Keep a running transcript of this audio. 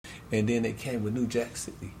And then they came with New Jack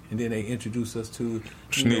City. And then they introduced us to Nina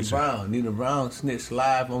Snitching. Brown. Nina Brown snitched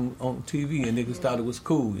live on TV, and niggas thought it was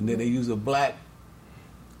cool. And then they used a black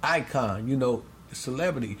icon, you know,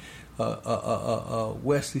 celebrity,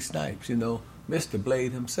 Wesley Snipes, you know, Mr.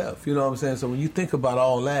 Blade himself. You know what I'm saying? So when you think about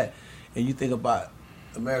all that, and you think about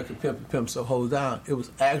American Pimp So Hold Down, it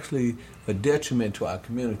was actually a detriment to our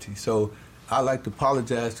community. So I like to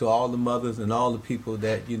apologize to all the mothers and all the people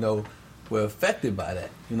that, you know, were affected by that.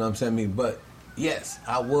 You know what I'm saying? I mean, but yes,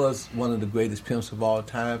 I was one of the greatest pimps of all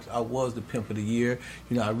times. I was the pimp of the year.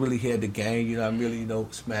 You know, I really had the game. You know, I really, you know,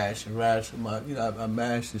 smashed and rashed. I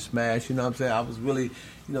mashed and smashed. You know what I'm saying? I was really,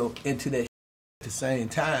 you know, into that. At the same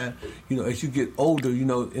time, you know, as you get older, you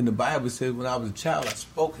know, in the Bible it says when I was a child, I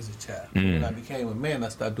spoke as a child. When I became a man, I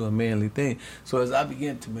started doing manly things. So as I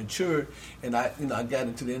began to mature, and I got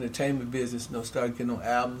into the entertainment business, you know, started getting on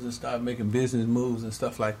albums and started making business moves and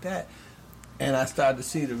stuff like that. And I started to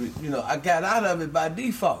see I got out of it by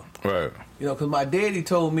default. Right. You know, because my daddy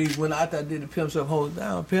told me when I did the Pimp So Hold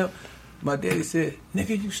Down, Pimp, my daddy said,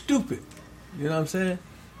 "Nigga, you stupid." You know what I'm saying?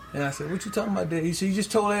 And I said, "What you talking about, Daddy?" He said, "You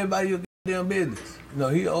just told everybody your damn business." You know,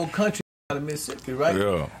 he old country out of Mississippi, right?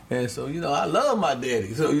 Yeah. And so, you know, I love my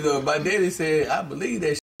daddy. So, you know, my daddy said, "I believe that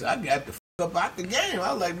shit." I got the up out the game.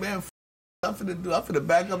 I was like, man, I'm finna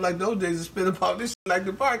back up like those days and spin up all this shit like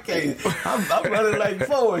the parquet. I'm running like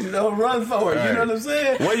forward, you know, run forward. Right. You know what I'm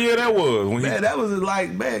saying? What year that was? That was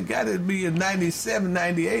like, got to be in 97,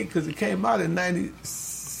 98, because it came out in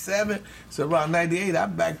 97. So around 98, I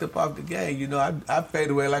backed up off the game. You know, I faded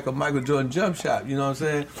away like a Michael Jordan jump shot. You know what I'm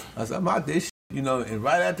saying? I said, I'm out this shit. You know, and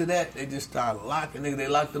right after that, they just started locking niggas. They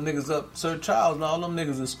locked them niggas up. Sir Charles and all them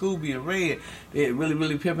niggas in Scooby and Red. They had really,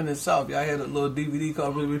 really pimping and soft. Y'all had a little DVD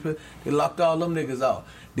called Really, Really Pimpin'. They locked all them niggas out.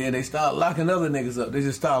 Then they started locking other niggas up. They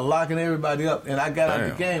just started locking everybody up. And I got out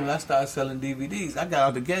the game and I started selling DVDs. I got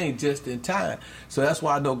out the game just in time. So that's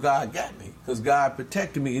why I know God got me, because God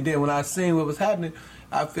protected me. And then when I seen what was happening,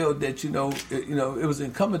 I felt that, it was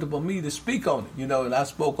incumbent upon me to speak on it, and I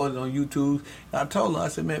spoke on it on YouTube. And I told her, I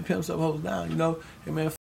said, man, Pimp Some Hoes Down, hey,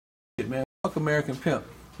 man, shit, man, fuck American Pimp.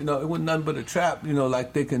 It wasn't nothing but a trap,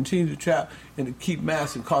 like they continue to trap and to keep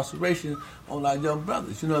mass incarceration on our young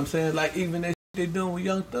brothers, you know what I'm saying? Like even that shit they doing with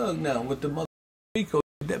Young Thug now, with the mother Rico.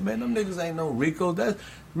 That, man, them niggas ain't no Rico.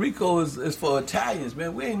 Rico is for Italians,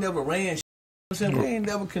 man. We ain't never ran shit, you know what I'm saying? We ain't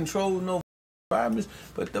never controlled no environments,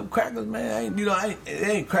 but them crackers, man, it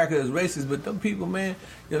ain't crackers racist, but them people, man, you know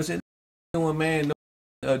what I'm saying? Doing, man,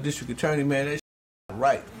 district attorney, man, that shit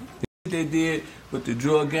right. They did with the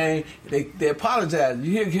drug gang, they apologized.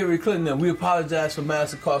 You hear Hillary Clinton, them, we apologize for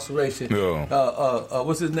mass incarceration. Yeah.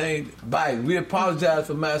 What's his name? Biden. We apologize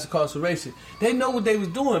for mass incarceration. They know what they was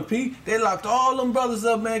doing, Pete. They locked all them brothers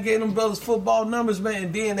up, man, gave them brothers football numbers, man,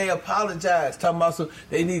 and then they apologized, talking about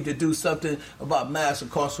they need to do something about mass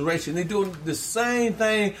incarceration. They doing the same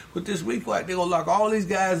thing with this week. They gonna lock all these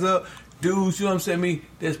guys up. Dudes, you know what I'm saying, me,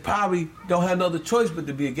 that's probably don't have another choice but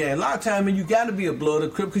to be a gang. A lot of time, man, you got to be a blood or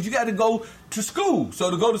crip because you got to go to school.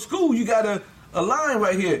 So to go to school, you got a line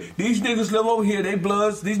right here. These niggas live over here, they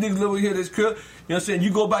bloods. These niggas live over here, that's crip. You know what I'm saying?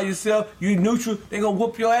 You go by yourself, you neutral, they going to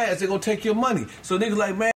whoop your ass. They going to take your money. So niggas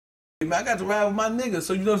like, man, I got to ride with my niggas.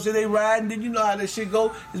 So, you know what I'm saying? They riding, then you know how that shit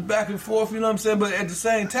go. It's back and forth, you know what I'm saying? But at the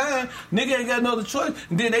same time, nigga ain't got another choice.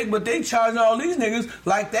 And then they charging all these niggas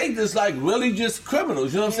like they just like really just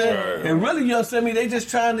criminals, you know what I'm saying? Right. And really, you know what I'm saying? They just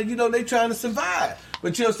trying to, they trying to survive.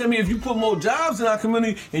 But you know what I'm saying? If you put more jobs in our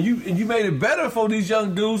community and you made it better for these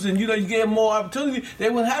young dudes and, you gave them more opportunity, they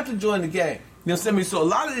wouldn't have to join the gang. You know what I'm saying? So a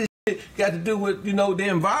lot of this shit got to do with, the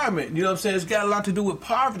environment. You know what I'm saying? It's got a lot to do with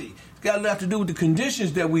poverty. Got a lot to do with the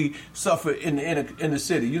conditions that we suffer in the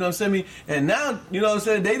city. You know what I'm saying? And now, you know what I'm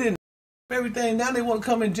saying, they didn't everything. Now they want to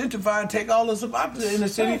come and gentrify and take all us up out there in the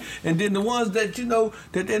city. And then the ones that,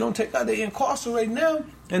 that they don't take out, they incarcerate now.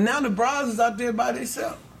 And now the bras is out there by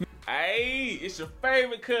themselves. Hey, it's your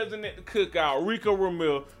favorite cousin at the cookout, Rico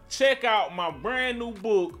Ramil. Check out my brand new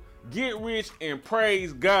book, Get Rich and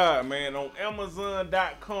Praise God, man, on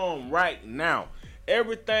Amazon.com right now.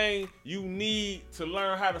 Everything you need to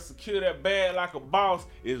learn how to secure that bag like a boss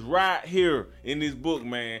is right here in this book,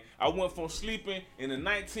 man. I went from sleeping in a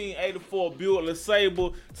 1984 Buick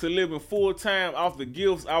LeSabre to living full-time off the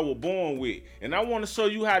gifts I was born with. And I want to show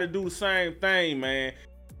you how to do the same thing, man.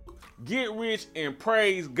 Get Rich and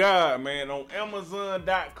Praise God, man, on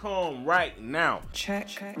Amazon.com right now. Check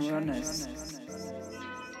runners.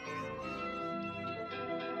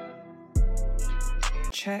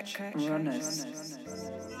 Check runners.